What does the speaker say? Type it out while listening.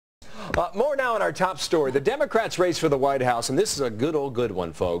More now on our top story. The Democrats' race for the White House, and this is a good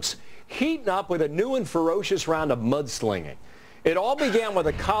one, folks, heating up with a new and ferocious round of mudslinging. It all began with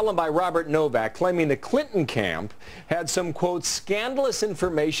a column by Robert Novak claiming the Clinton camp had some, quote, scandalous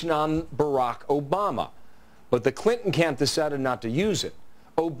information on Barack Obama. But the Clinton camp decided not to use it.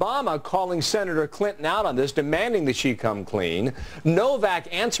 Obama calling Senator Clinton out on this, demanding that she come clean. Novak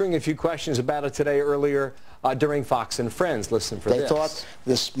answering a few questions about it today earlier during Fox and Friends. Listen for this. They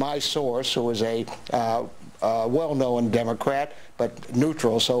thought my source, who was a well-known Democrat, but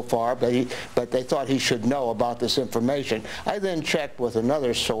neutral so far, but they thought he should know about this information. I then checked with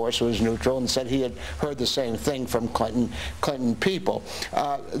another source who was neutral and said he had heard the same thing from Clinton people.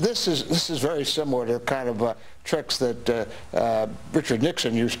 This is very similar to kind of tricks that Richard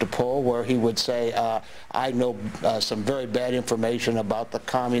Nixon used to pull, where he would say, I know some very bad information about the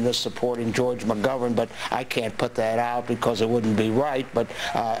communists supporting George McGovern, but I can't put that out because it wouldn't be right, but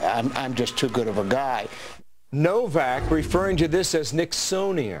I'm just too good of a guy. Novak referring to this as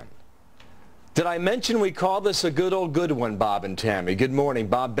Nixonian. Did I mention we call this a good one, Bob and Tammy? Good morning.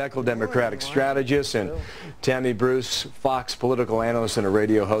 Bob Beckel, Democratic strategist, and Tammy Bruce, Fox political analyst and a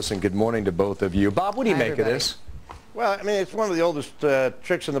radio host, and good morning to both of you. Bob, what do you make of this? Well, I mean, it's one of the oldest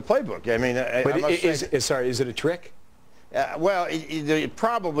tricks in the playbook. I mean, sorry, is it a trick? Well,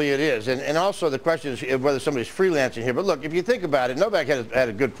 probably it is, and also the question is whether somebody's freelancing here. But look, if you think about it, Novak had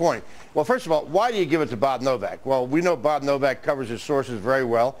a good point. Well, first of all, why do you give it to Bob Novak? Well, we know Bob Novak covers his sources very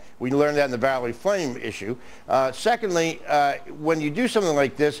well. We learned that in the Valley Flame issue. Secondly, when you do something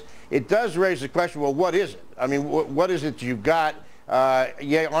like this, it does raise the question, well, what is it? I mean, what is it you've got?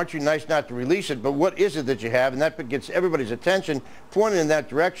 Yeah, aren't you nice not to release it, but what is it that you have? And that gets everybody's attention pointed in that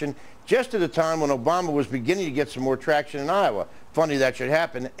direction just at a time when Obama was beginning to get some more traction in Iowa. Funny that should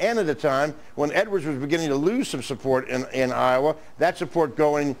happen. And at a time when Edwards was beginning to lose some support in Iowa, that support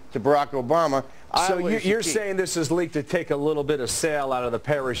going to Barack Obama. So you're saying this is leaked to take a little bit of sail out of the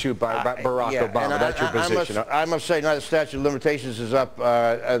parachute by Barack Obama. That's your position. I must say, now the statute of limitations is up,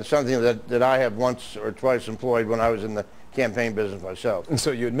 something that I have once or twice employed when I was in the campaign business myself. And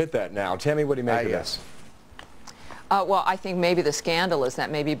so you admit that now. Tammy, what do you make of this? Well, I think maybe the scandal is that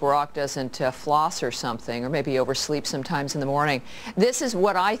maybe Barack doesn't floss or something, or maybe oversleep sometimes in the morning. This is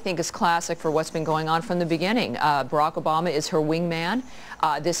what I think is classic for what's been going on from the beginning. Barack Obama is her wingman.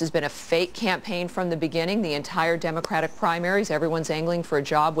 This has been a fake campaign from the beginning. The entire Democratic primaries, everyone's angling for a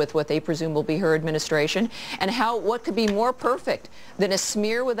job with what they presume will be her administration. And what could be more perfect than a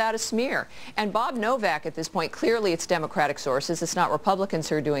smear without a smear? And Bob Novak at this point, clearly it's Democratic sources. It's not Republicans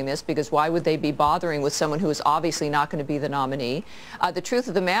who are doing this, because why would they be bothering with someone who is obviously not going to be the nominee? The truth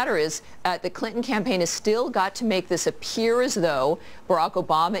of the matter is the Clinton campaign has still got to make this appear as though Barack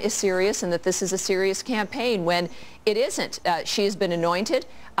Obama is serious and that this is a serious campaign, when it isn't. She has been anointed.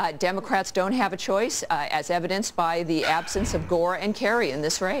 Democrats don't have a choice, as evidenced by the absence of Gore and Kerry in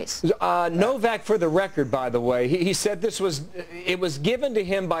this race. Novak, for the record, by the way, he said it was given to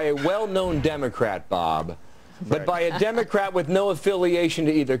him by a well-known Democrat, Bob. But by a Democrat with no affiliation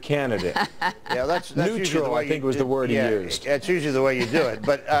to either candidate. Yeah, that's neutral, I think was the word he used. That's usually the way you do it.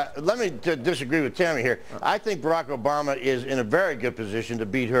 But let me disagree with Tammy here. I think Barack Obama is in a very good position to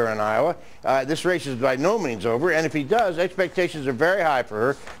beat her in Iowa. This race is by no means over, and if he does, expectations are very high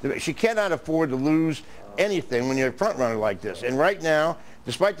for her. She cannot afford to lose anything when you're a front runner like this. And right now,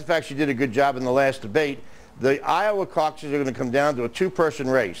 despite the fact she did a good job in the last debate, the Iowa caucuses are going to come down to a two-person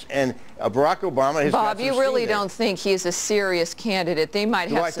race, and Barack Obama has Bob, you really don't think he's a serious candidate? They might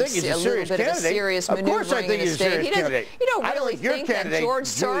have a little bit of a serious maneuvering in the state. You don't really think that George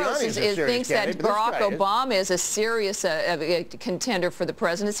Soros thinks that Barack Obama is a serious contender for the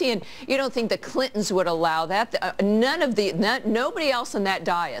presidency, and you don't think the Clintons would allow that? Nobody else on that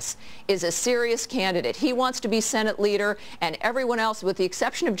dais is a serious candidate. He wants to be Senate leader, and everyone else, with the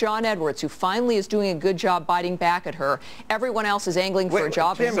exception of John Edwards, who finally is doing a good job biting back at her, everyone else is angling for a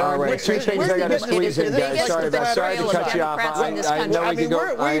job in All three things I got to squeeze in, guys. Sorry to cut you off. I know we can go.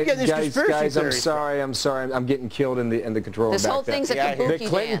 Where are you getting this Guys, I'm sorry. I'm getting killed in the control room back there. This whole thing's a kabuki The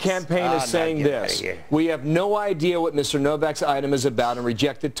Clinton campaign is saying this: we have no idea what Mr. Novak's item is about and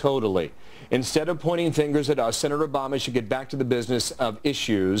reject it totally. Instead of pointing fingers at us, Senator Obama should get back to the business of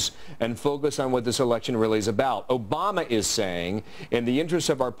issues and focus on what this election really is about. Obama is saying, in the interest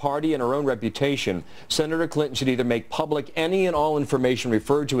of our party and our own reputation, Senator Clinton should either make public any and all information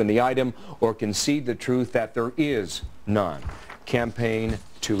referred to in the item or concede the truth that there is none. Campaign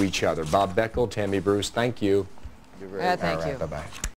to each other. Bob Beckel, Tammy Bruce, thank you. Thank you. Bye-bye.